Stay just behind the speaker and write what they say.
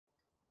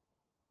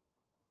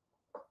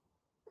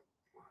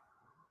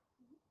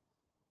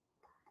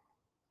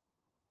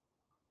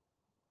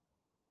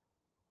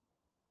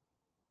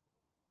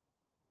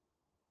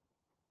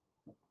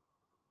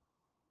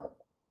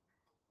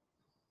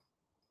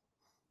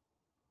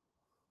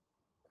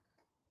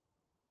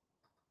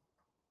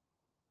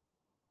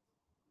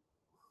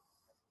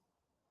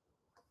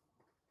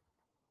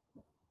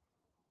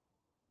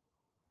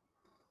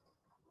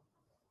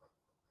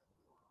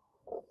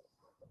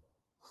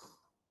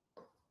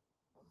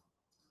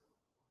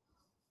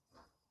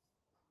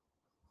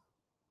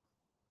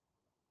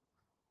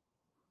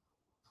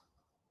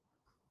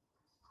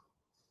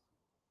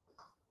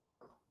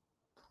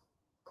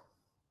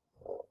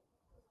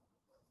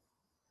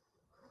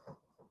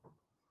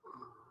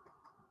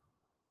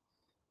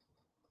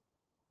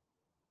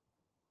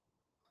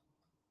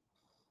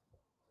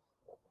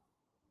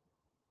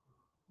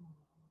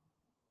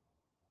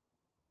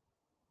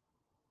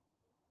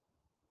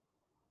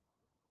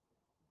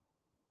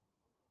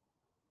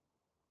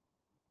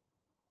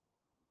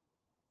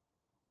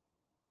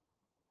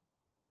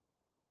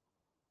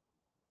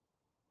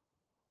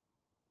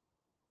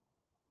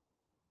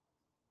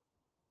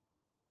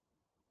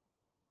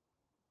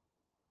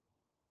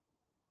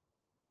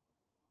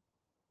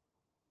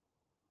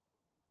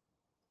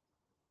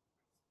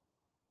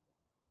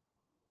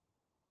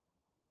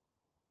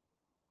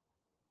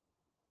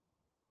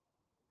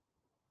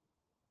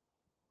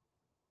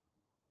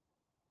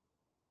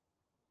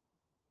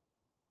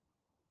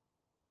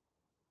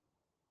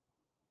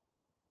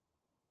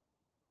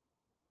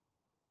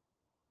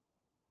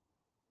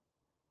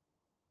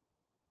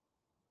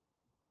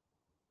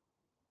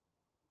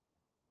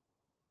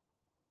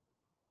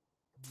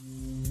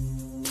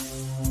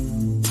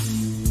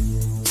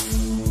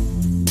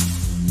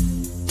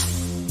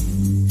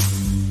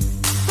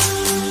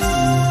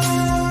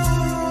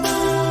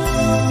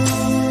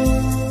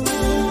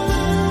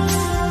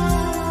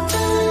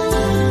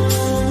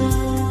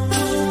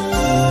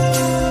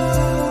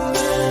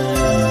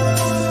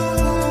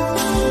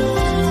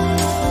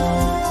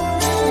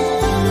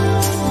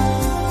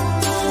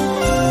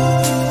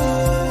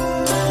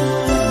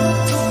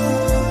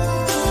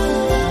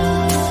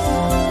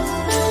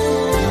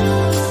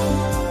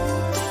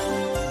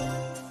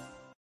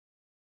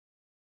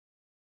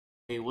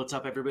What's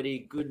up,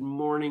 everybody? Good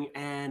morning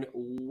and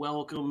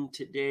welcome.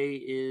 Today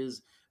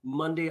is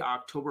Monday,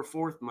 October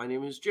 4th. My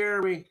name is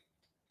Jeremy. And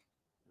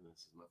this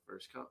is my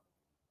first cup.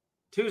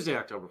 Tuesday,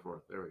 October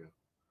 4th. There we go.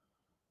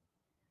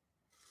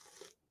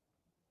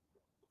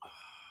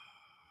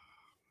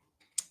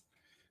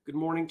 Good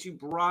morning to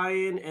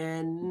Brian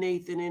and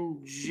Nathan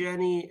and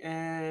Jenny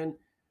and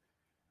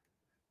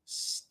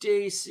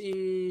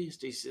Stacy.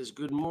 Stacy says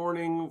good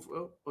morning.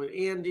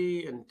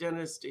 Andy and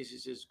Dennis. Stacy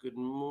says good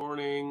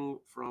morning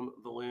from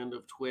the land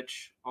of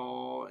Twitch.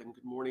 And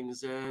good morning,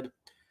 Zed.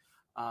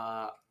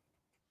 We're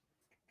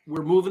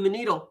moving the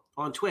needle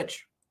on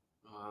Twitch.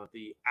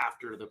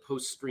 After the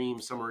post-stream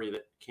summary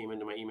that came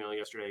into my email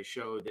yesterday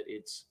showed that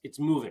it's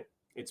moving.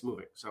 It's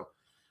moving. So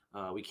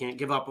we can't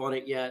give up on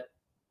it yet.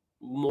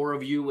 More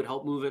of you would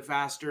help move it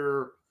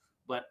faster,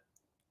 but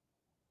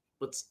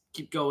let's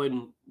keep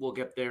going. We'll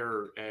get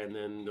there. And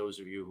then those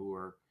of you who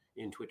are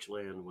in Twitch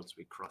land, once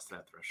we cross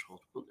that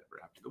threshold, we'll never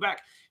have to go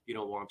back if you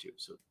don't want to.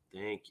 So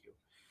thank you.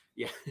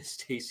 Yeah,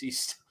 Stacy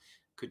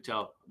could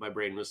tell my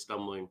brain was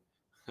stumbling,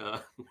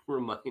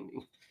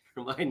 reminding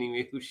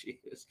me who she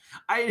is.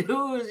 I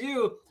knew it was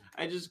you.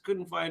 I just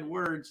couldn't find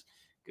words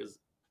because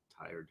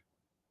tired.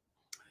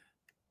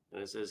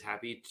 And it says,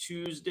 happy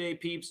Tuesday,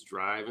 peeps,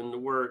 driving to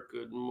work.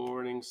 Good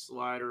morning,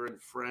 Slider and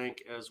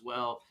Frank as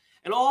well.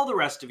 And all the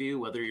rest of you,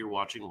 whether you're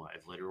watching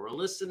live later or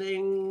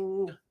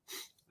listening,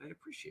 I'd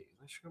appreciate you.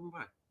 Thanks for coming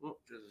by. Oh,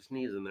 there's a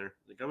sneeze in there.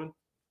 Is it coming?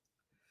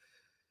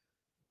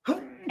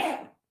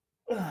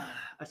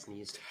 I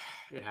sneezed.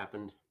 It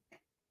happened.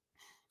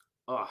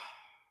 Oh.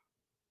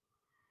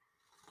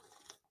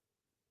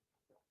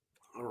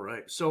 All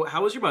right. So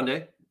how was your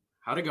Monday?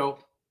 How'd it go?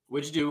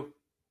 What'd you do?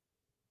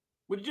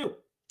 What'd you do?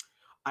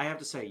 I have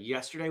to say,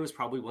 yesterday was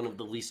probably one of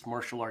the least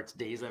martial arts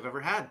days I've ever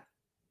had.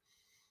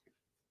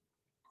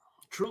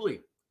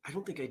 Truly. I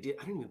don't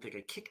even think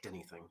I kicked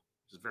anything.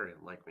 Which is very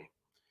unlike me.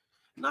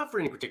 Not for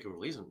any particular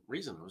reason.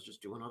 I was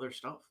just doing other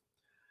stuff.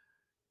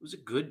 It was a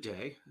good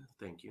day.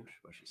 Thank you.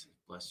 She said,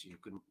 bless you.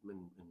 Good,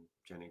 and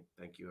Jenny,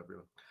 thank you,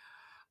 everyone.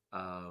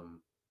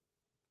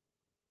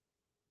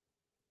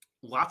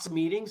 Lots of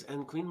meetings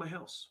and cleaned my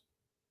house.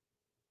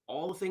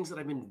 All the things that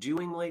I've been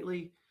doing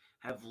lately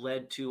have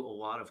led to a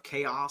lot of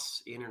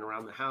chaos in and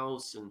around the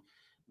house, and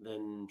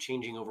then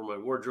changing over my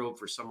wardrobe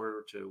for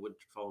summer to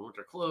fall and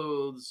winter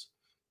clothes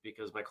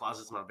because my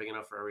closet's not big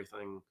enough for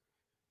everything.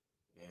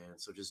 And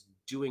so just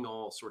doing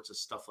all sorts of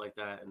stuff like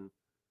that, and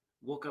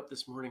woke up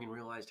this morning and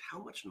realized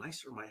how much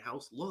nicer my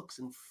house looks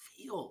and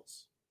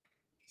feels.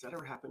 Has that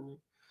ever happened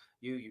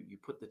to you? You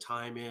put the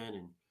time in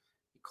and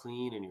you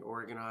clean and you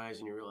organize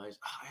and you realize,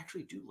 I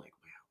actually do like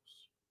my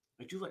house.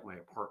 I do like my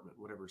apartment,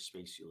 whatever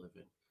space you live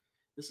in.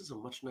 This is a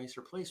much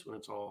nicer place when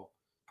it's all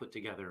put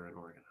together and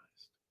organized.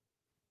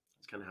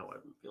 That's kind of how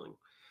I've been feeling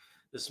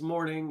this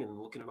morning, and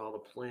looking at all the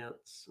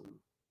plants, and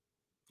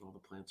all the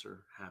plants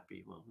are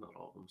happy. Well, not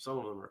all of them. Some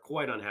of them are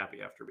quite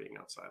unhappy after being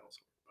outside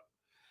also. But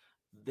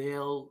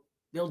they'll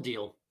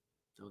deal.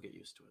 They'll get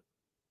used to it.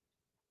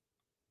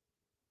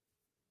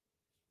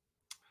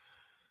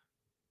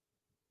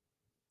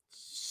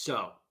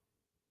 So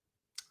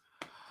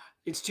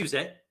it's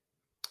Tuesday.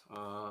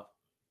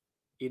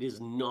 It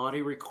is not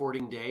a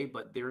recording day,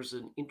 but there's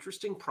an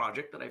interesting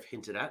project that I've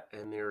hinted at,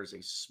 and there's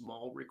a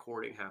small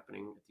recording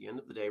happening at the end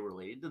of the day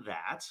related to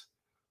that.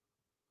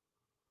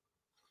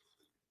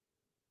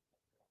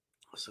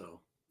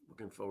 So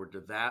looking forward to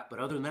that. But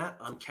other than that,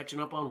 I'm catching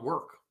up on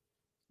work.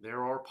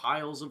 There are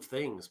piles of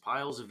things,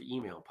 piles of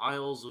email,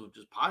 piles,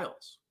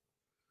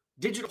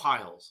 digital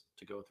piles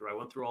to go through. I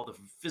went through all the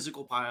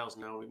physical piles.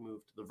 Now we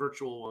move to the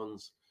virtual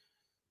ones.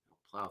 I'll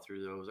plow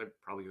through those. I'd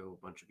probably go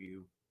a bunch of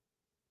you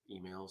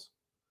emails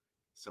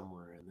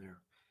somewhere in there.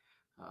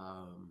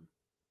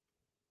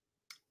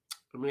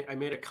 I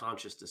made a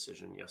conscious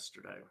decision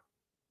yesterday.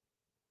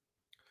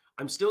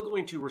 I'm still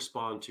going to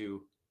respond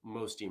to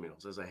most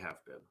emails, as I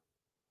have been.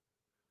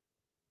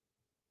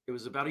 It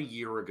was about a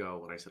year ago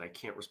when I said I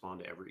can't respond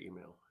to every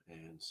email.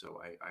 And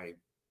so I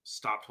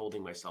stopped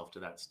holding myself to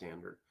that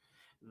standard.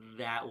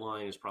 That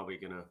line is I'm probably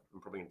going to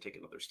take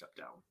another step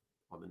down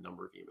on the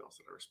number of emails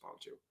that I respond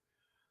to.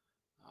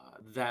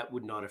 That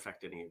would not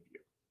affect any of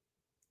you.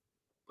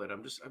 But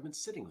I've been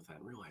sitting with that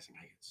and realizing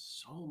I get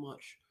so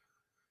much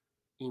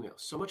email,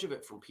 so much of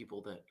it from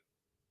people that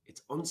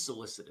it's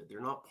unsolicited.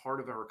 They're not part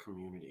of our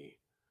community.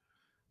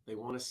 They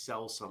want to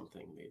sell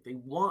something. They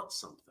want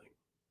something.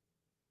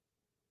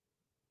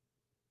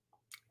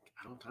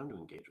 I don't have time to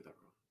engage with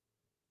everyone.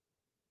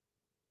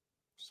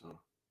 So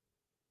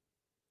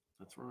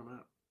that's where I'm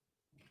at.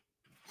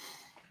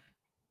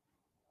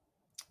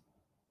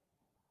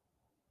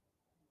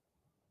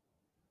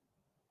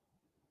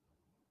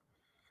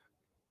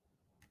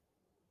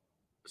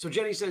 So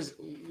Jenny says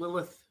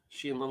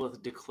she and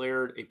Lilith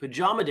declared a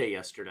pajama day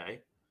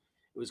yesterday.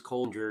 It was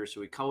cold in Jersey,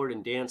 so we colored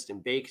and danced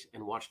and baked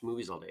and watched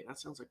movies all day. That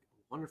sounds like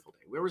a wonderful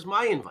day. Where was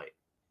my invite?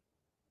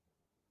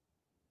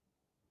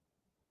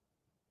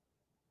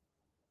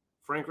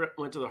 Frank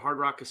went to the Hard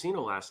Rock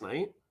Casino last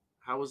night.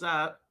 How was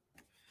that?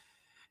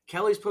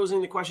 Kelly's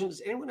posing the question,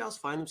 does anyone else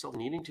find themselves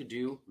needing to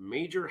do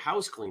major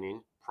house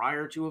cleaning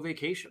prior to a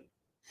vacation?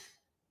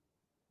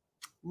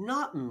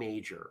 Not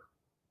major.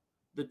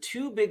 The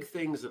two big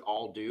things that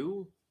I'll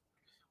do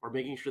are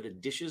making sure the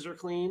dishes are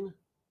clean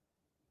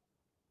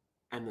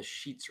and the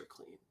sheets are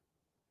clean.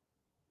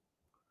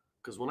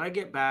 Because when I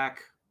get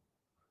back,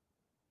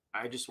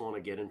 I just want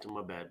to get into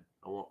my bed.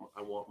 I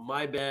want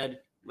my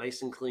bed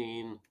nice and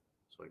clean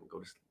so I can go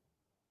to sleep.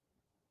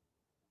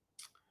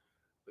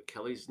 But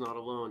Kelly's not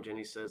alone.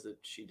 Jenny says that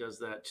she does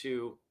that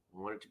too. I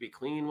want it to be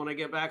clean when I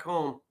get back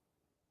home.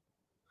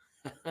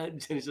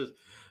 Jenny says,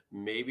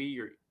 maybe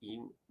your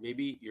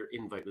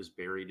invite was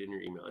buried in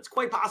your email. It's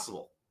quite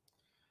possible.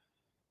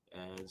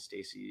 And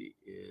Stacy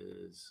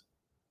is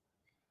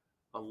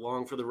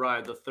along for the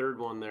ride, the third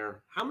one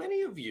there. How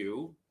many of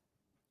you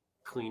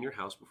clean your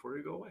house before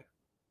you go away?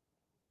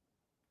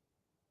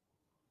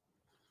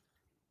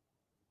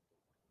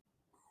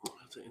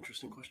 That's an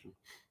interesting question.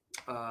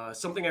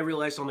 Something I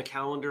realized on the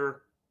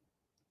calendar,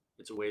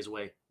 it's a ways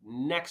away.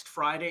 Next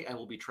Friday, I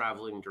will be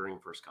traveling during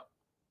First Cup.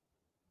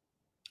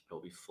 I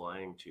will be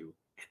flying to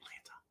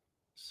Atlanta.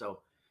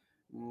 So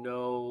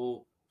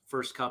no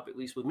First Cup, at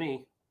least with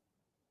me.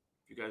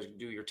 If you guys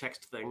do your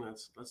text thing,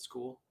 that's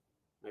cool.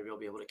 Maybe I'll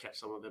be able to catch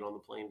some of it on the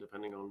plane,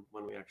 depending on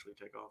when we actually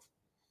take off.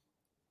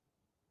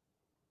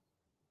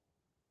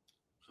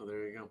 So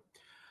there you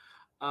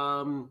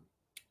go.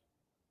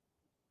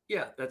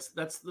 Yeah,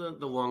 that's the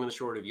long and the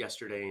short of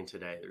yesterday and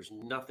today. There's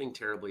nothing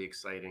terribly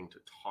exciting to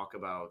talk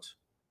about,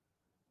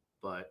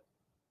 but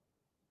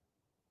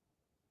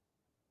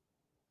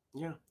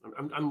yeah,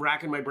 I'm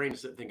racking my brain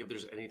to think if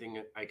there's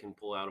anything I can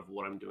pull out of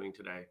what I'm doing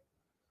today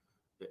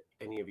that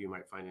any of you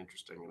might find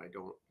interesting, and I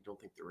don't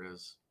think there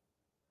is.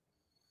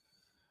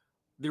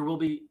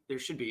 There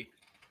should be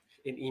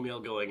an email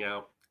going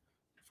out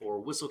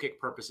for Whistlekick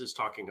purposes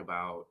talking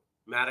about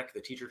Matic,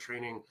 the teacher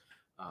training,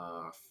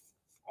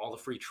 all the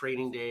free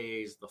training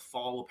days, the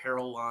fall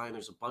apparel line.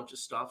 There's a bunch of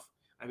stuff.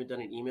 I haven't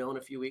done an email in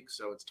a few weeks,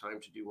 so it's time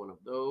to do one of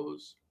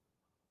those.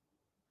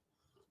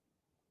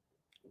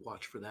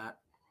 Watch for that.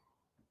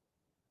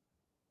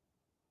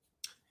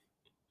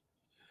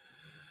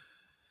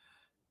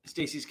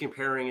 Stacy's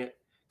comparing it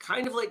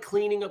kind of like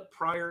cleaning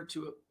prior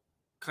to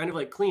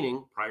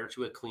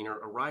a cleaner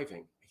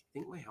arriving. I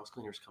think my house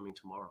cleaner is coming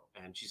tomorrow,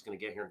 and she's going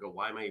to get here and go,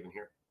 why am I even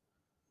here?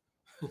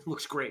 It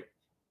looks great.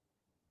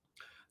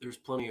 There's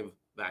plenty of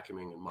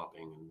vacuuming and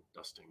mopping and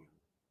dusting in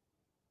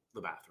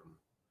the bathroom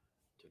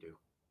to do.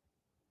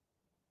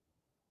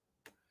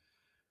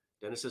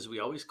 Dennis says, we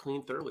always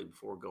clean thoroughly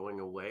before going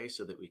away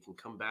so that we can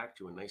come back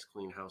to a nice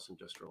clean house and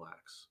just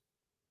relax.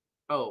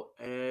 Oh,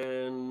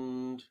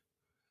 and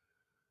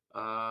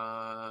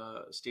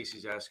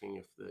Stacy's asking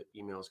if the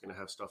email is going to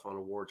have stuff on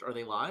awards. Are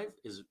they live?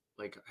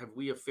 Have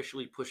we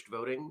officially pushed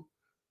voting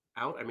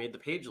out? I made the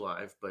page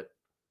live, but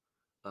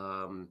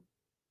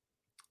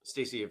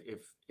Stacy,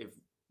 if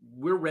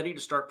we're ready to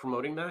start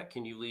promoting that,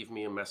 can you leave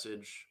me a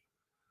message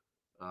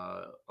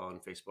on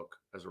Facebook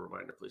as a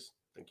reminder, please?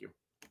 Thank you.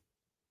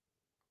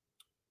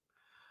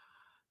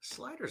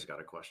 Slider's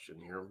got a question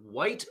here.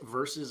 White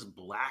versus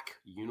black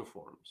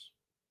uniforms.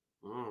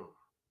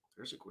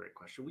 There's a great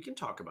question. We can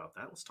talk about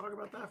that. Let's talk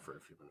about that for a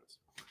few minutes.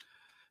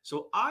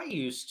 So I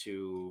used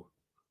to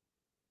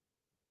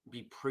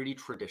be pretty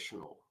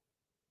traditional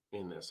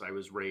in this. I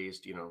was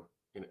raised,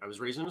 I was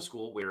raised in a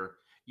school where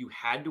you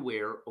had to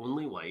wear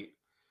only white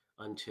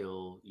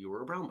until you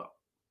were a brown belt.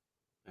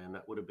 And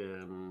that would have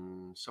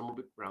been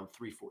somewhere around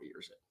 3-4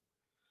 years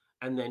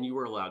in. And then you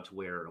were allowed to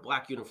wear a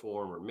black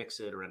uniform or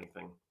mix it or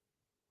anything.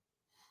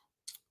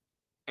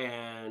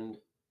 And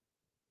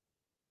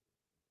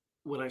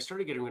when I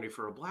started getting ready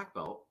for a black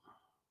belt,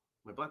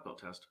 my black belt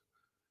test,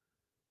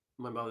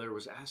 my mother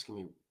was asking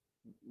me,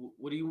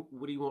 what do you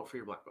want for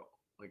your black belt?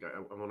 Like, I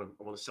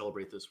want to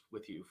celebrate this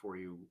with you, for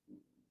you.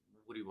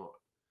 What do you want?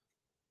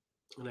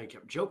 And I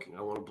kept joking.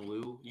 I want a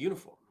blue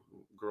uniform.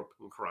 Grew up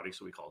in karate,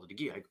 so we called it a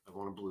gi. I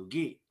want a blue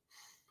gi.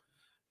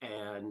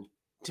 And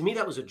to me,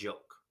 that was a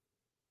joke.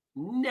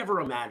 Never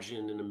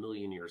imagined in a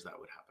million years that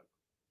would happen.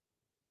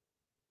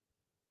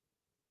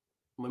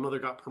 My mother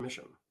got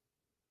permission.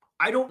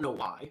 I don't know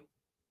why.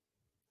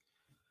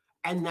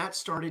 And that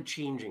started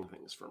changing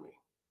things for me.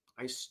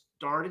 I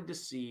started to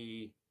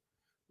see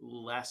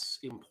less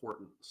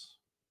importance.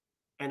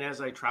 And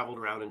as I traveled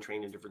around and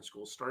trained in different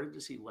schools, started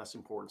to see less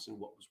importance in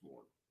what was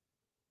worn.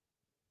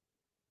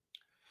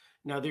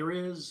 Now, there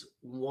is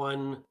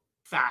one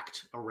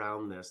fact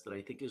around this that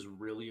I think is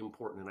really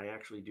important, and I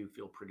actually do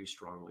feel pretty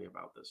strongly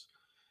about this.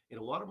 In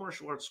a lot of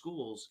martial arts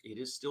schools, it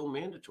is still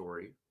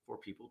mandatory for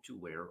people to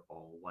wear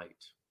all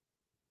white.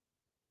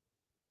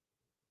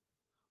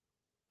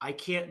 I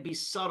can't be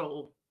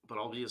subtle, but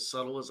I'll be as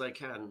subtle as I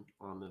can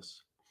on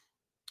this.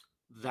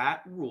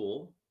 That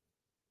rule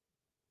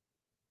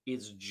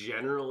is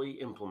generally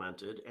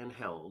implemented and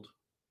held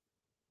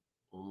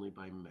only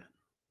by men.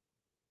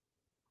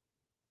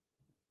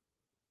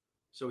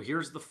 So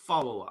here's the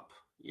follow-up.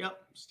 Yep,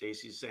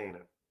 Stacy's saying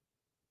it.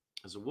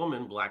 As a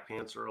woman, black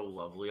pants are a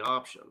lovely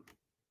option.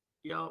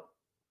 Yep.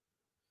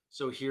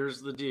 So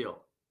here's the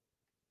deal.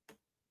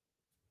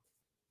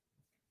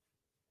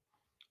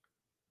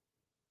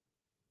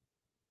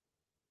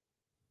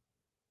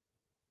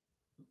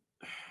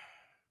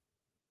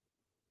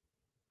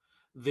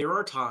 There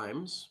are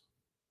times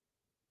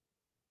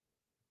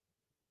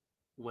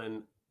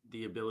when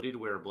the ability to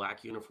wear a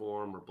black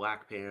uniform or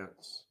black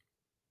pants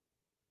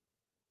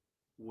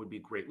would be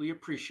greatly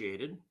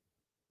appreciated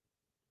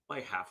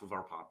by half of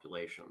our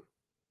population.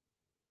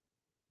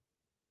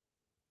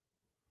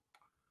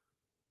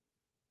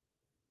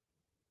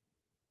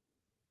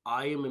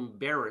 I am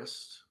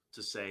embarrassed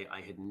to say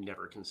I had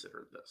never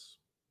considered this.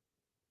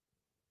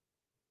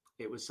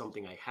 It was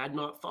something I had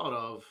not thought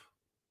of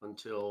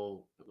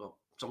until, well,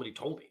 somebody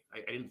told me.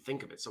 I didn't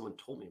think of it. Someone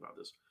told me about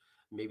this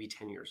maybe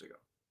 10 years ago,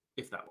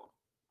 if that long.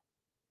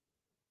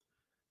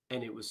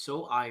 And it was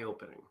so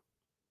eye-opening.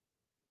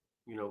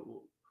 You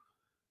know,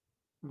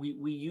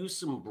 we use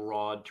some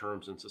broad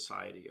terms in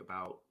society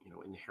about, you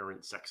know,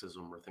 inherent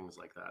sexism or things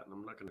like that. And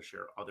I'm not going to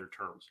share other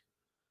terms.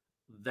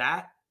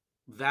 That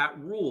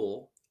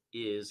rule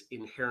is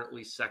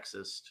inherently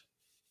sexist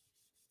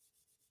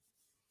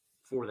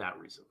for that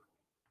reason.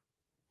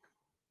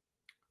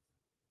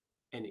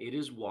 And it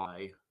is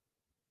why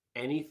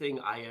anything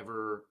I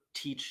ever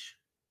teach,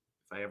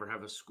 if I ever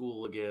have a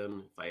school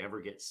again, if I ever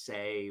get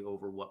say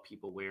over what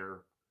people wear,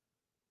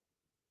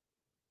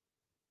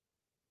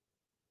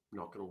 I'm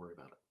not going to worry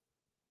about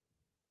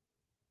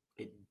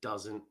it. It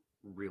doesn't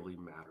really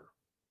matter.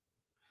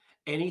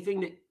 Anything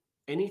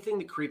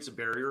that creates a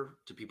barrier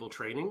to people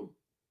training,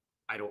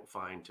 I don't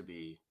find to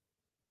be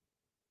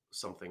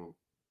something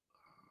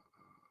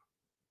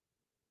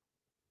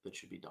that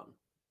should be done.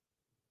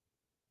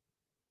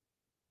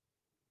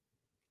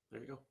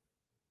 There you go.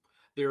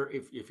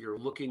 If you're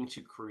looking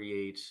to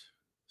create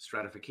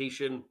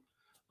stratification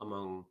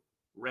among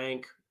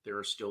rank, there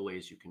are still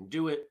ways you can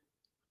do it.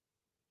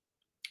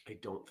 I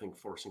don't think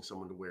forcing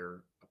someone to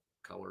wear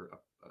a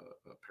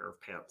pair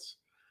of pants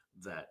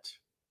that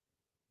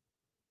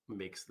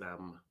makes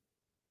them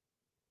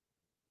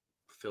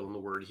fill in the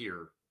word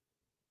here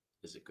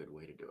is a good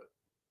way to do it.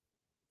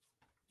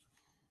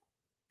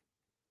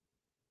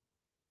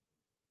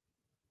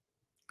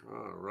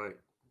 All right,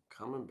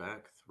 coming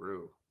back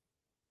through.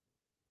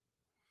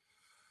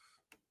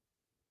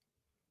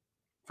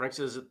 Frank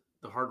says at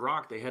the Hard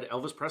Rock, they had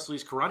Elvis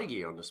Presley's karate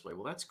gi on display.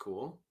 Well, that's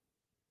cool.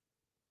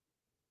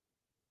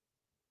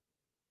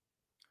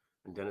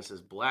 And Dennis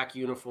says black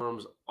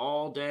uniforms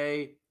all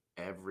day,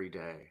 every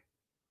day.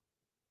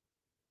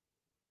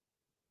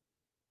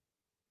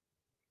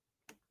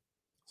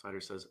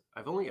 Cider says,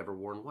 I've only ever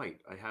worn white.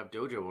 I have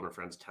dojo owner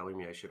friends telling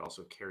me I should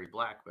also carry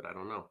black, but I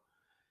don't know.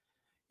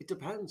 It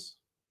depends.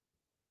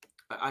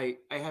 I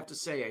have to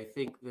say, I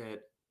think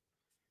that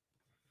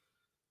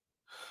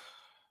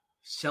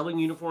selling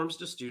uniforms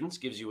to students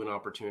gives you an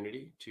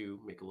opportunity to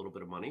make a little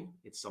bit of money.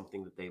 It's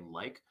something that they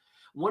like.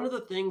 One of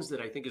the things that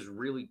I think is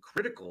really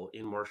critical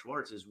in martial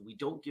arts is we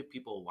don't give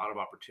people a lot of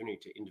opportunity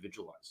to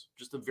individualize.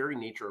 Just the very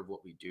nature of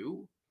what we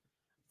do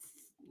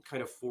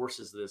kind of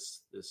forces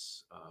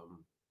this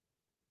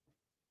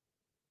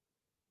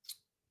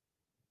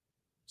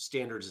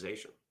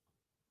standardization.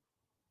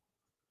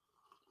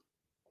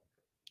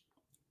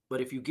 But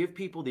if you give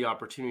people the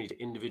opportunity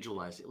to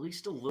individualize at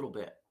least a little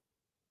bit,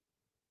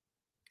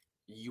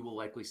 you will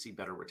likely see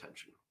better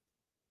retention.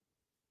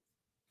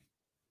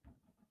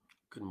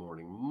 Good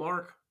morning,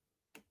 Mark.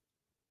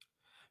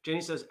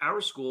 Jenny says,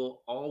 our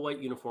school, all white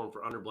uniform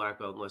for under black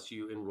belt unless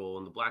you enroll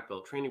in the black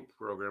belt training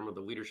program or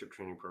the leadership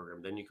training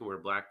program. Then you can wear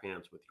black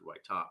pants with your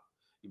white top.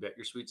 You bet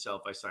your sweet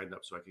self I signed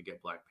up so I could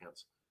get black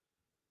pants.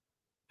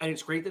 And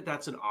it's great that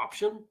that's an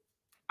option.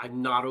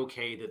 I'm not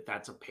okay that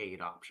that's a paid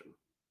option.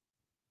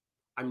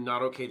 I'm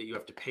not okay that you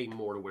have to pay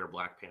more to wear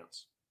black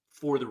pants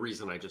for the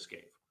reason I just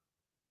gave.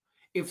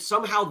 If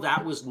somehow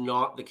that was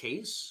not the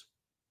case,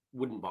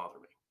 wouldn't bother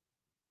me.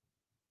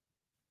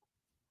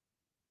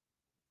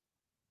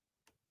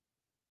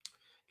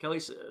 Kelly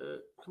says,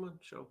 come on,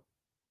 show.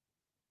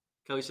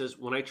 Kelly says,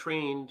 when I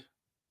trained,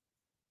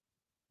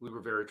 we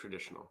were very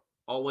traditional.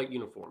 All white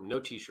uniform, no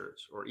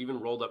t-shirts or even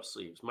rolled up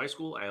sleeves. My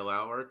school, I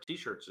allow our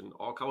t-shirts and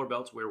all color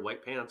belts wear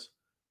white pants.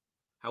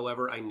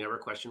 However, I never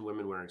question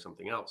women wearing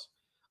something else.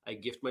 I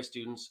gift my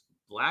students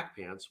black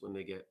pants when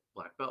they get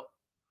black belt.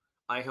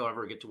 I,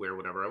 however, get to wear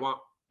whatever I want.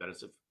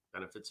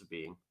 Benefits of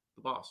being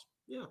the boss.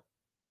 Yeah.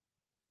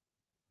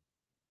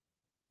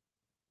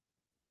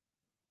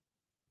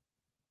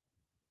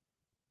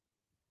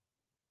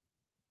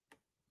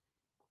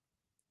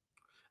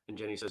 And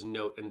Jenny says,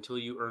 note, until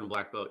you earn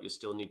black belt, you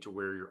still need to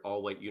wear your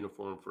all-white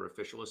uniform for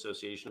official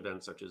association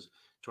events such as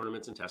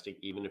tournaments and testing,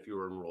 even if you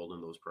are enrolled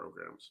in those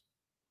programs.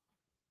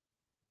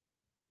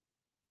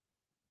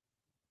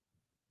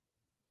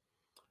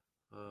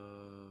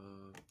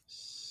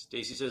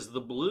 Stacy says, the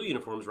blue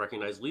uniforms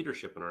recognize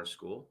leadership in our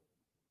school.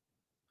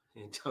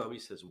 And Tommy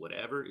says,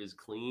 whatever is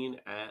clean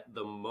at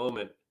the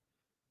moment.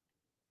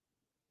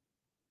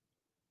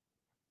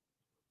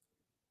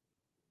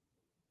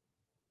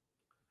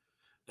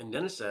 And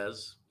Dennis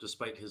says,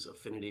 despite his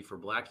affinity for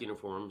black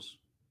uniforms,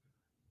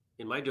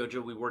 in my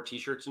dojo, we wore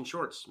t-shirts and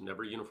shorts,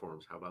 never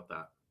uniforms. How about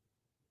that?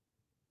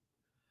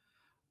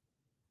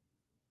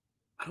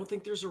 I don't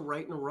think there's a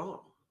right and a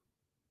wrong.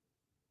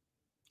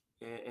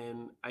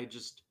 And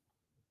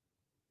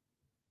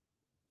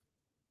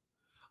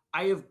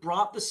I have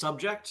brought the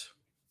subject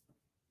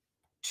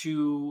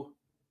to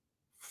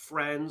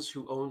friends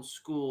who own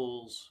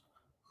schools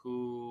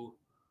who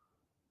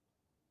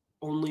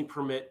only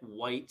permit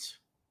white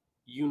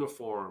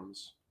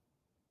uniforms,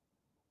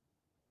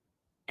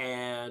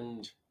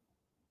 and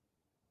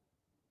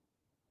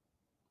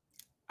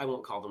I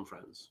won't call them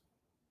friends.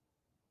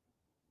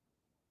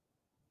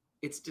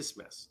 It's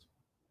dismissed.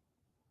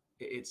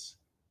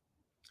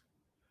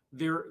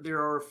 There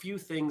are a few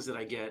things that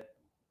I get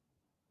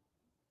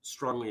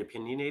strongly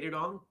opinionated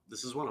on.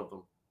 This is one of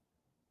them.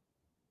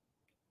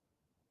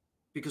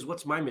 Because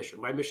what's my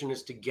mission? My mission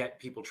is to get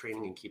people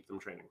training and keep them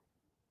training.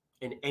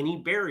 And any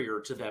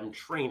barrier to them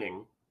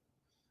training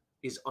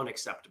is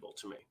unacceptable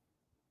to me.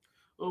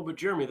 Oh, but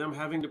Jeremy, them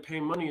having to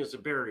pay money is a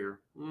barrier.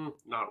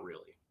 Not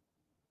really.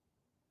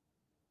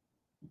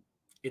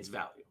 It's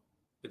value.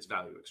 It's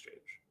value exchange.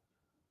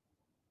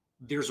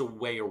 There's a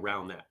way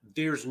around that.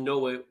 There's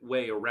no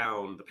way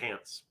around the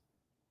pants.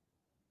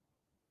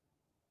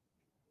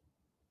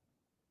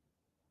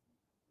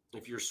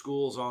 If your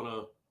school's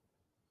on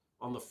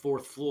the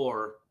fourth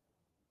floor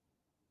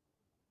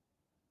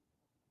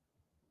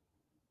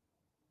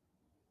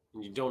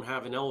and you don't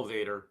have an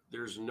elevator,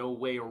 there's no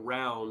way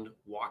around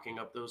walking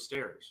up those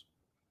stairs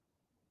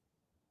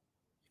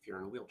if you're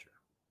in a wheelchair,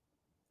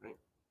 right?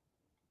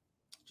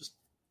 Just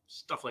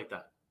stuff like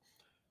that.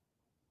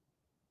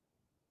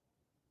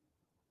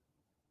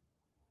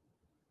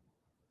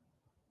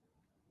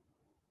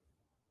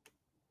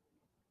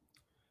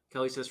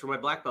 Kelly says, for my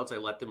black belts, I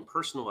let them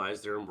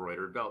personalize their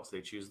embroidered belts.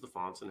 They choose the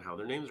fonts and how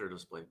their names are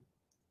displayed.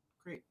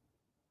 Great.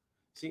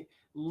 See,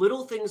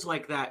 little things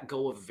like that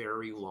go a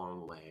very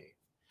long way.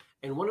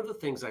 And one of the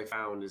things I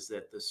found is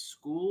that the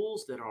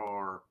schools that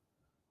are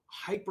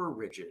hyper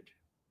rigid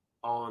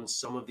on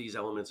some of these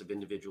elements of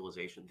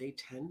individualization, they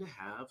tend to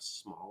have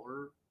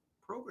smaller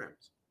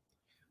programs.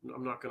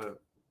 I'm not gonna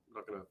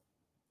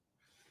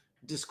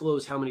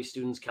disclose how many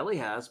students Kelly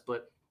has,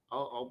 but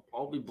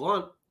I'll be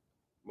blunt.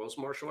 Most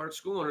martial arts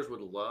school owners would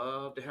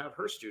love to have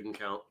her student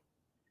count.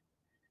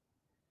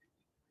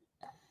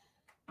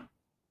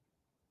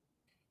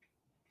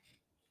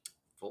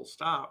 Full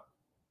stop.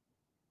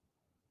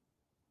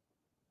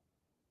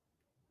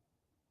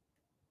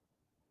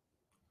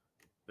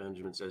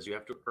 Benjamin says, you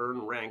have to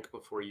earn rank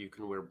before you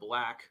can wear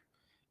black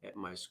at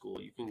my school.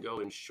 You can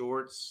go in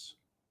shorts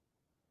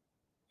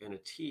and a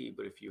tee,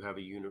 but if you have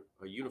a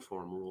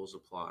uniform, rules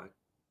apply.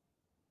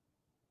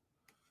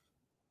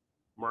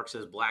 Mark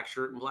says, black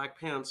shirt and black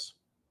pants.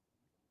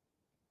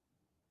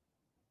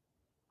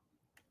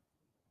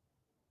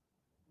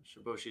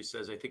 Shiboshi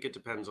says, I think it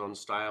depends on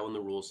style and the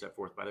rules set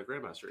forth by the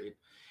Grandmaster.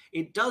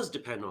 It does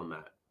depend on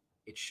that.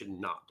 It should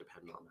not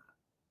depend on that.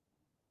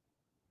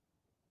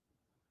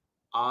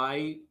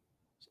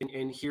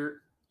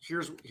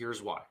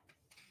 Here's why.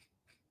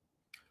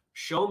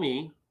 Show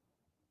me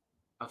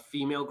a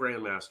female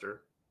Grandmaster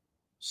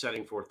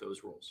setting forth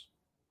those rules.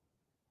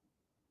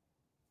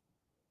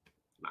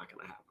 Not going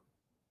to happen.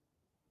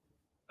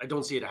 I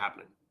don't see it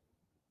happening.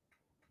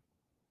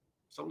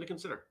 Something to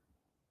consider.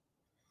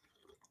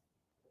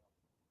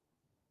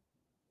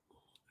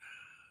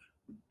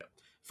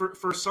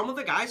 For some of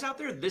the guys out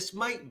there, this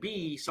might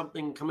be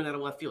something coming out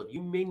of left field.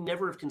 You may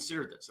never have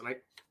considered this, and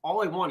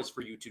all I want is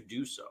for you to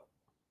do so.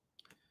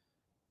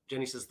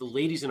 Jenny says, the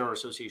ladies in our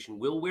association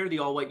will wear the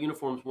all-white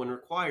uniforms when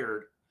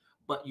required,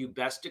 but you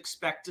best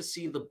expect to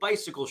see the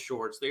bicycle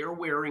shorts they are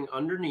wearing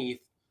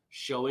underneath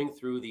showing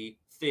through the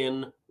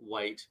thin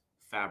white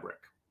fabric.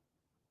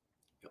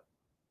 Yep.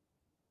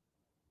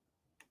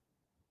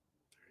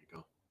 There you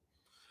go.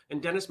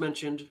 And Dennis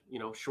mentioned,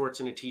 shorts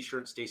and a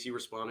t-shirt. Stacy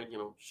responded,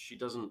 she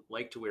doesn't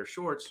like to wear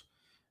shorts.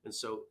 And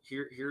so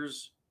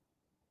here's,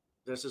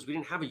 Dennis says, we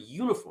didn't have a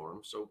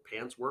uniform, so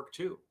pants work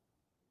too.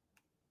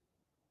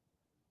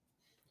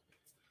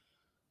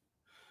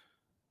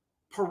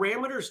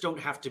 Parameters don't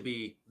have to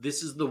be,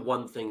 this is the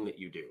one thing that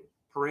you do.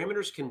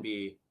 Parameters can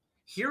be,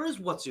 here is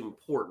what's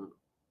important.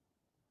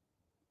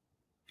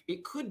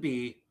 It could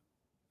be,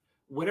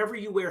 whatever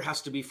you wear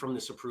has to be from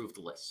this approved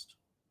list.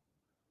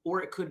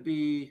 Or it could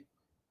be,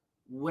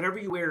 whatever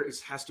you wear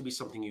has to be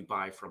something you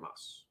buy from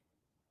us.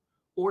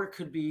 Or it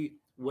could be,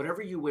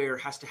 whatever you wear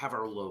has to have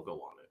our logo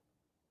on it.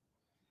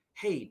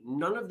 Hey,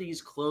 none of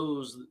these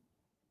clothes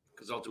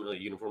because ultimately a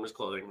uniform is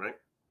clothing, right?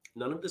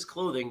 None of this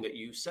clothing that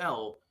you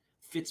sell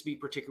fits me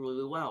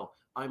particularly well.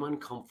 I'm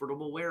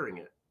uncomfortable wearing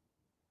it.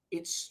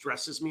 It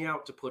stresses me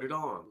out to put it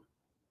on.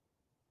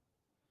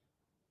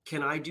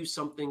 Can I do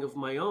something of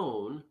my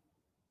own?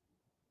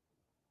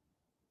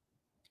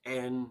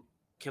 And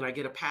can I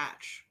get a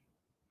patch?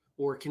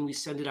 Or can we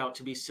send it out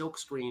to be silk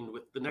screened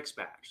with the next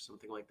batch?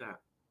 Something like that.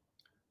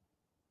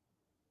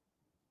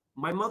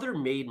 My mother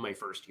made my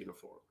first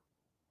uniform.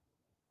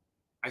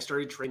 I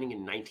started training in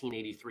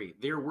 1983.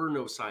 There were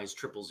no size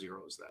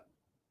 000s then.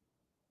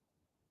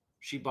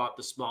 She bought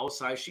the smallest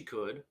size she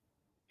could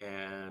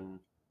and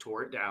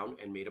tore it down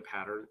and made a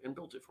pattern and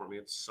built it for me.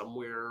 It's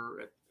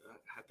somewhere at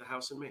the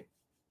house in Maine.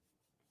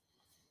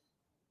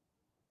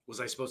 Was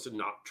I supposed to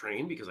not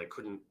train because I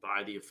couldn't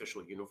buy the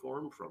official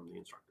uniform from the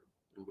instructor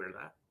and wear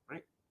that,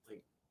 right?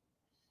 Like,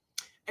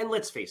 and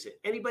let's face it,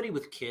 anybody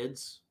with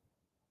kids,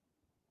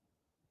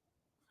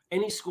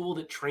 any school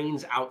that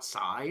trains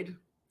outside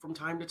from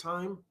time to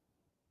time,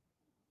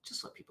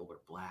 just let people wear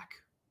black.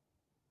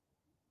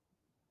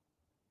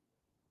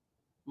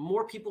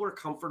 More people are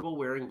comfortable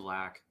wearing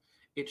black.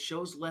 It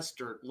shows less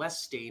dirt,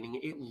 less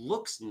staining. It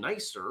looks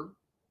nicer.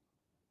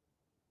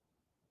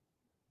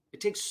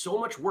 It takes so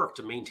much work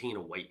to maintain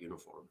a white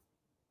uniform.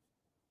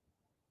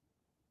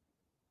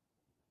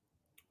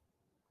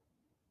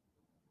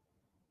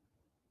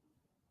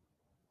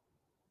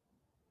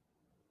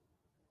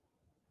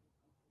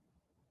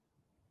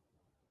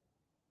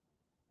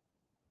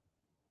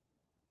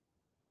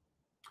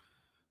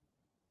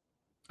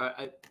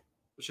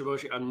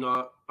 Shiboshi, I'm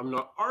not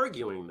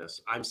arguing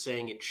this. I'm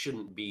saying it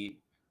shouldn't be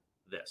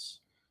this.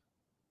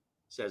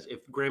 It says if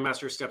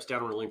Grandmaster steps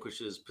down and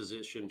relinquishes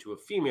position to a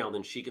female,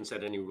 then she can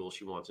set any rules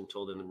she wants.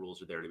 Until then, the rules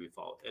are there to be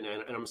followed. And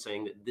I'm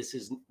saying that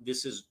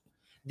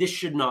this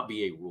should not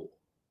be a rule.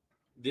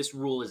 This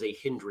rule is a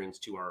hindrance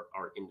to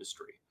our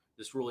industry.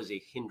 This rule is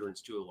a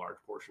hindrance to a large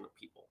portion of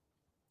people,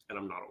 and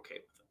I'm not okay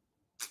with it.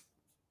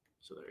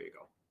 So there you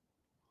go.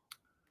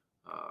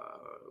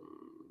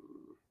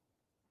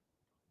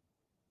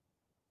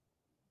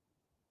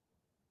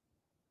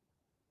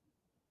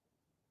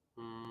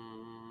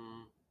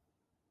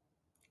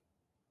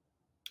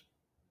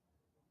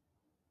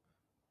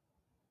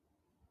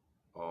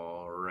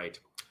 All right.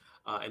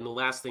 And the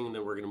last thing, and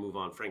then we're going to move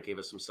on. Frank gave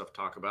us some stuff to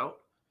talk about.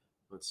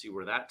 Let's see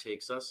where that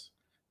takes us.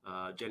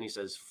 Jenny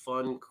says,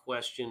 fun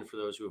question for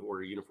those who have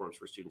ordered uniforms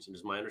for students. And it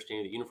is my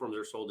understanding that uniforms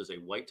are sold as a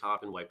white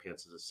top and white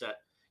pants as a set.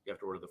 You have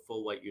to order the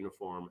full white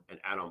uniform and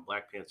add on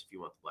black pants if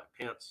you want the black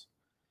pants.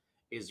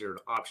 Is there an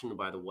option to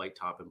buy the white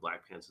top and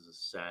black pants as a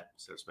set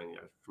instead of spending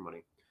the extra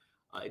money?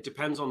 It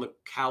depends on the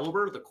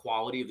caliber, the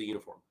quality of the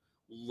uniform.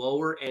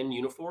 Lower end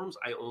uniforms,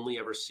 I only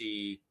ever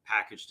see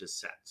packaged as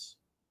sets.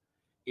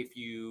 If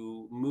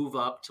you move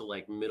up to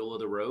like middle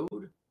of the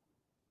road,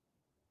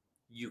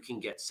 you can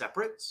get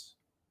separates,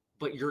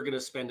 but you're going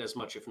to spend as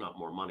much, if not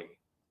more money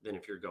than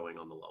if you're going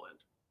on the low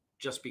end,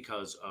 just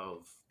because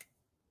how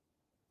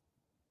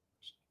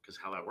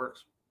that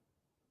works,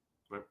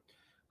 right?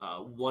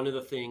 One of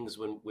the things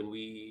when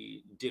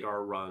we did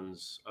our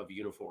runs of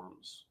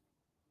uniforms,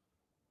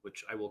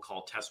 which I will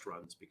call test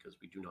runs because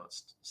we do not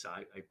sell,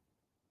 I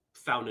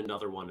found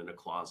another one in a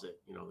closet.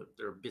 You know,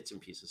 there are bits and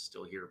pieces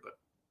still here, but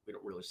we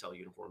don't really sell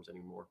uniforms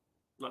anymore.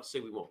 Not to say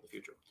we won't in the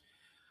future.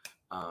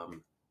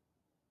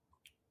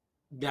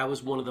 That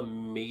was one of the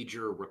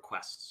major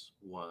requests,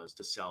 was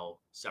to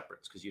sell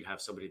separates, because you'd have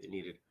somebody that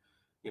needed,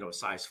 you know, a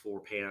size 4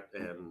 pant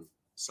and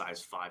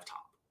size 5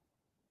 top,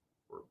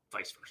 or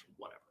vice versa,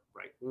 whatever,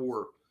 right?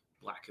 Or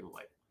black and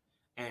white.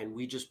 And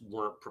we just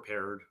weren't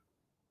prepared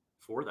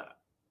for that.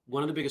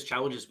 One of the biggest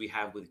challenges we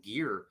have with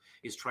gear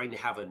is trying to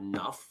have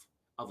enough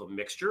of a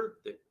mixture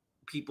that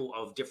people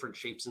of different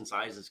shapes and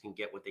sizes can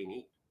get what they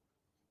need.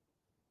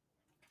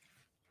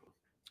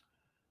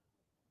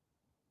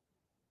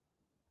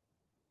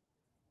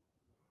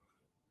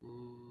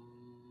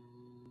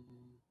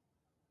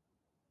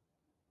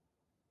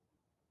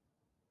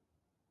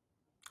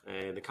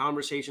 And the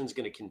conversation is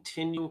going to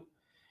continue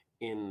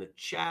in the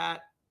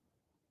chat.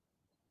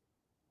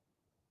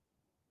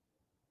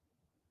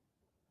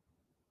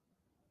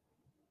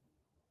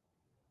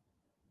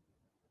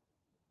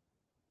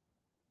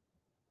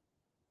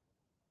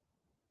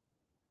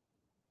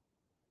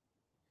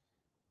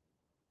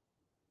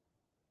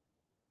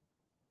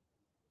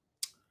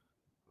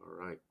 All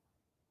right.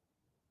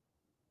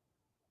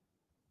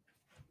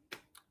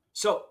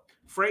 So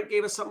Frank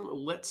gave us something.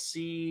 Let's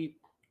see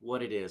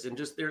what it is. And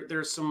just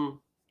there's some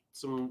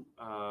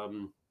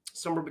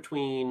somewhere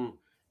between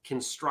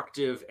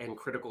constructive and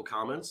critical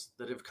comments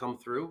that have come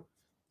through.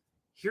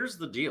 Here's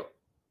the deal.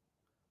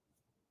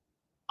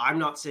 I'm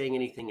not saying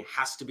anything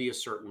has to be a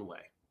certain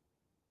way.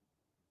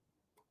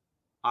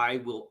 I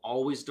will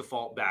always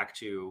default back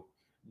to,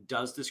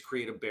 does this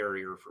create a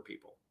barrier for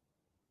people?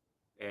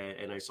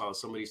 And I saw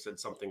somebody said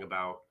something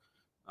about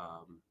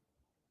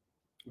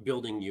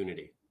building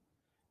unity.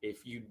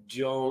 If you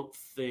don't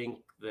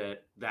think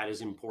that that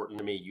is important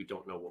to me, you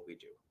don't know what we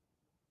do.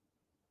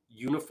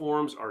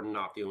 uniforms are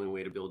not the only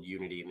way to build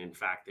unity. And in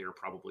fact, they are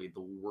probably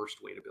the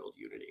worst way to build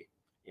unity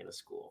in a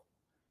school.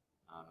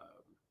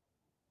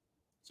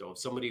 So if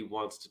somebody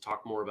wants to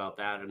talk more about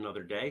that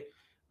another day,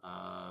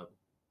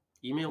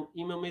 email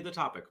me the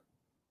topic,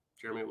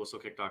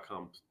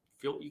 jeremy@whistlekick.com.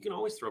 You can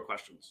always throw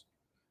questions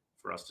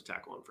for us to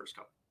tackle on First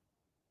Cup.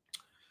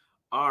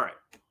 All right.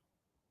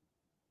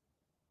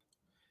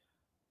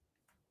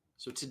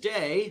 So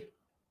today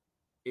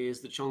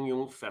is the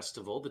Chongyun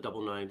Festival, the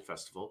Double Nine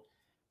Festival.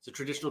 It's a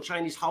traditional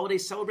Chinese holiday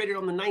celebrated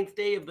on the 9th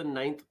day of the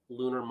 9th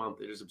lunar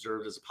month. It is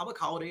observed as a public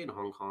holiday in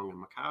Hong Kong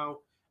and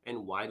Macau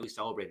and widely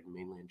celebrated in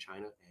mainland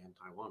China and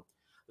Taiwan.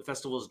 The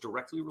festival is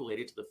directly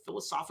related to the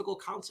philosophical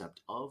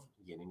concept of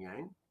yin and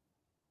yang,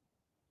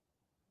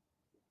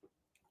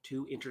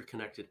 two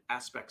interconnected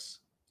aspects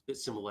that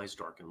symbolize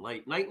dark and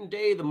light, night and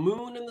day, the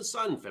moon and the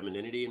sun,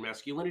 femininity and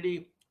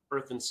masculinity,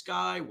 earth and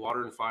sky,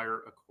 water and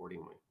fire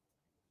accordingly.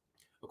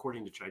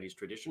 According to Chinese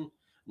tradition,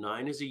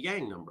 9 is a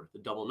yang number. The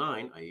double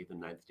 9, i.e. the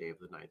 9th day of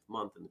the 9th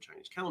month in the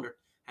Chinese calendar,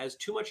 has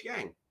too much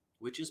yang,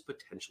 which is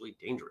potentially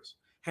dangerous.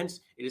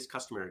 Hence, it is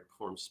customary to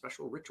perform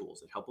special rituals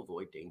that help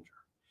avoid danger.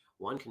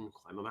 One can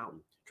climb a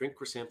mountain, drink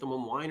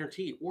chrysanthemum wine or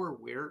tea, or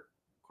wear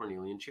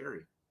cornelian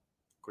cherry.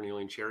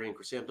 Cornelian cherry and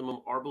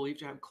chrysanthemum are believed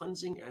to have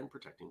cleansing and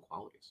protecting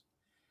qualities.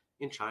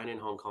 In China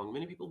and Hong Kong,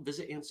 many people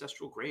visit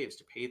ancestral graves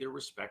to pay their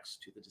respects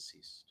to the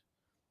deceased.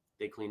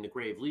 They clean the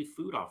grave, leave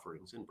food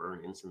offerings, and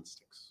burn incense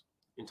sticks.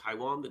 In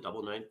Taiwan, the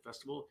Double Ninth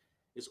Festival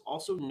is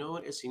also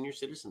known as Senior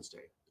Citizens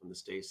Day. On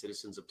this day,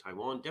 citizens of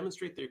Taiwan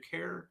demonstrate their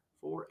care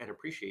for and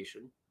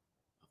appreciation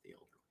of the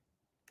elderly.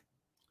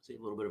 See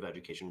a little bit of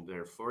education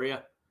there for you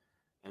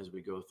as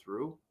we go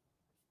through.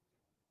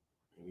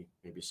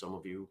 Maybe some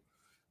of you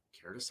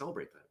care to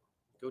celebrate that.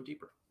 Go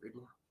deeper, read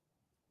more.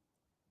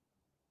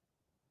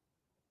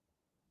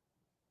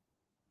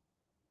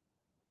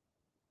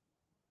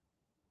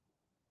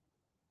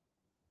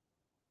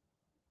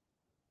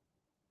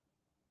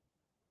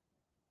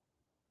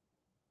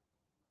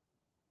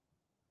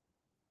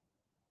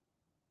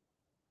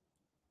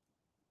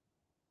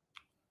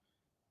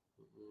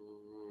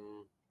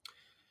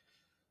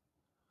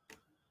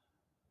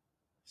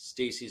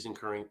 Stacy's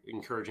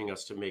encouraging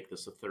us to make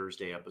this a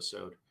Thursday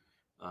episode.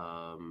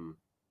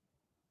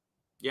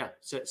 Yeah,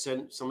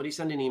 somebody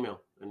send an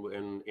email,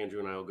 and Andrew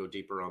and I will go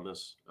deeper on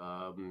this.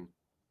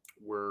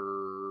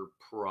 We're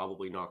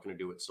probably not going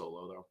to do it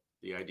solo, though.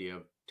 The idea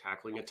of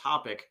tackling a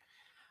topic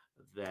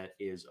that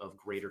is of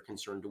greater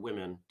concern to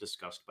women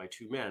discussed by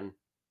two men,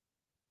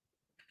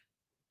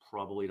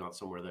 probably not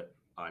somewhere that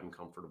I'm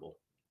comfortable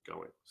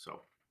going.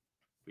 So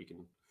we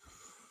can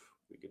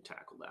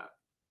tackle that.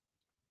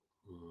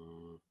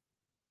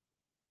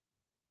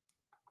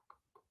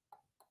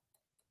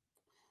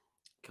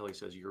 Kelly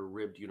says your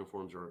ribbed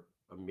uniforms are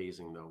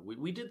amazing, though.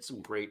 We did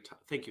some great.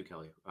 Thank you,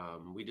 Kelly.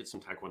 We did some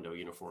Taekwondo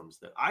uniforms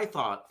that I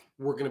thought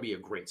were going to be a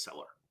great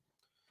seller.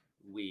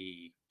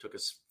 We took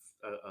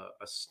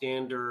a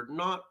standard,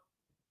 not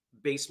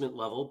basement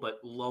level,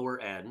 but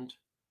lower end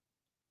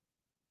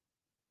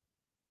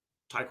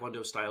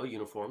Taekwondo style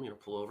uniform,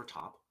 pullover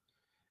top,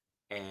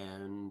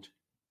 and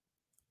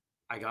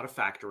I got a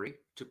factory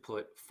to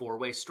put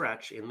 4-way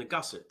stretch in the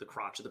gusset, the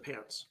crotch of the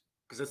pants,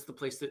 because that's the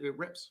place that it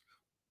rips.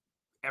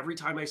 Every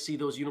time I see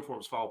those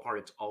uniforms fall apart,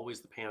 it's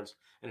always the pants,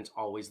 and it's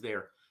always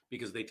there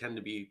because they tend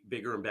to be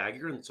bigger and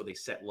baggier, and so they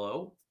set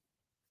low,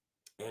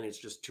 and it's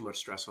just too much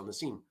stress on the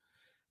seam.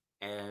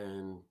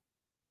 And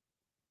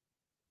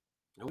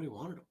nobody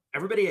wanted them.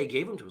 Everybody I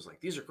gave them to was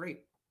like, these are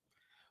great.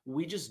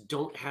 We just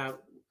don't have,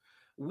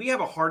 we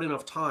have a hard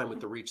enough time with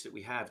the reach that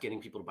we have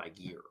getting people to buy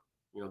gear.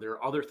 There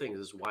are other things.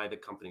 This is why the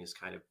company has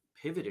kind of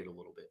pivoted a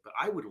little bit, but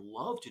I would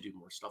love to do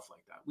more stuff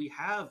like that. We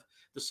have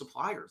the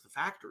suppliers, the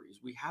factories,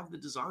 we have the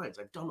designs.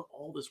 I've done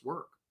all this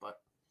work,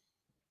 but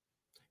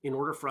in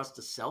order for us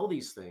to sell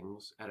these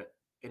things at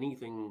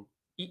anything,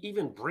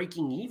 even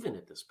breaking even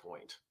at this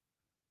point,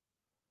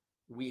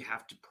 we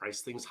have to price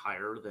things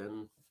higher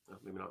than,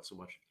 maybe not so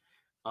much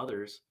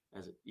others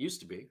as it used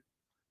to be.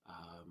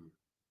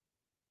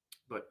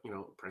 But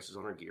prices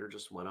on our gear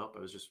just went up.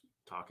 I was just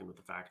talking with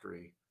the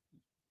factory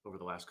over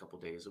the last couple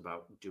of days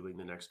about doing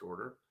the next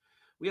order.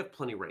 We have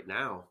plenty right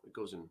now. It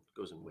goes in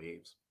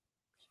waves.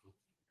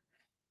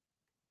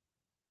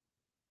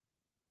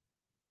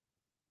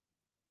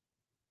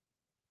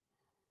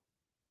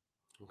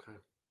 Okay.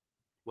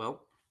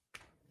 Well,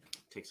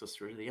 takes us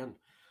through to the end.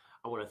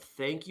 I want to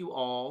thank you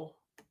all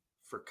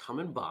for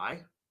coming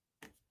by.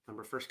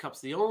 Remember, First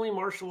Cup's the only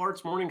martial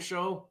arts morning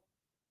show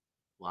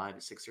live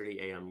at 6:30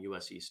 a.m.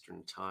 U.S.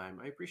 Eastern Time.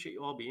 I appreciate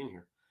you all being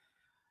here.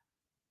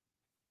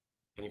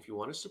 And if you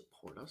want to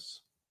support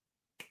us,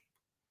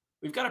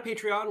 we've got a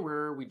Patreon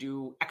where we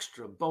do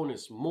extra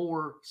bonus,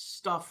 more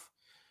stuff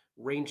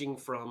ranging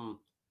from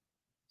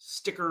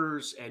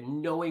stickers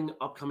and knowing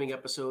upcoming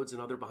episodes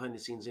and other behind the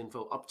scenes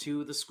info up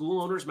to the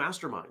School Owners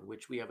Mastermind,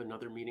 which we have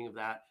another meeting of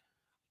that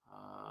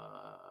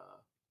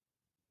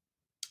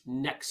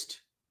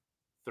next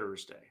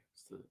Thursday.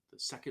 It's the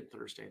second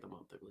Thursday of the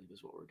month, I believe,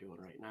 is what we're doing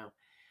right now.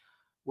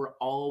 We're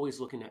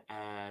always looking to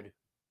add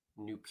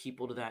new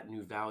people to that,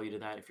 new value to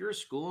that. If you're a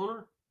school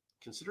owner,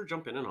 consider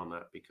jumping in on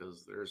that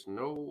because there's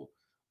no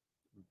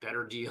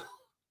better deal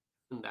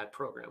than that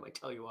program. I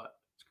tell you what,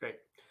 it's great.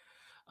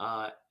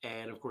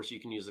 And of course, you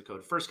can use the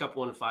code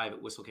FirstCup15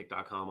 at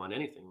whistlekick.com on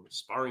anything,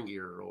 sparring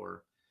gear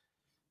or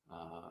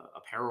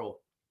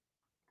apparel,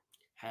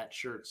 hat,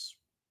 shirts,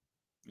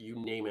 you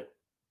name it.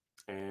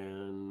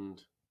 And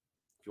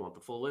if you want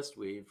the full list,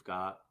 we've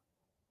got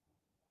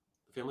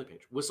the family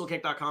page,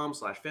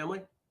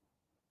 whistlekick.com/family.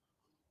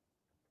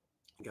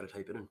 You got to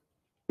type it in.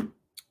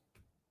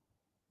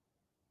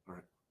 All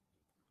right.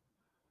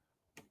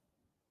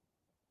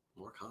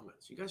 More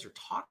comments. You guys are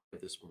talking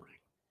this morning.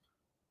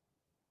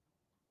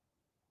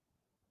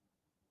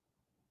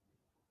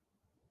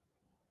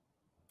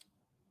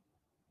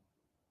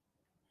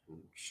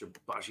 And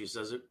Shibashi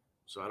says it,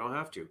 so I don't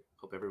have to.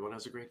 Hope everyone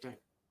has a great day.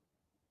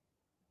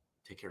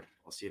 Take care.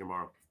 I'll see you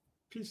tomorrow.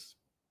 Peace.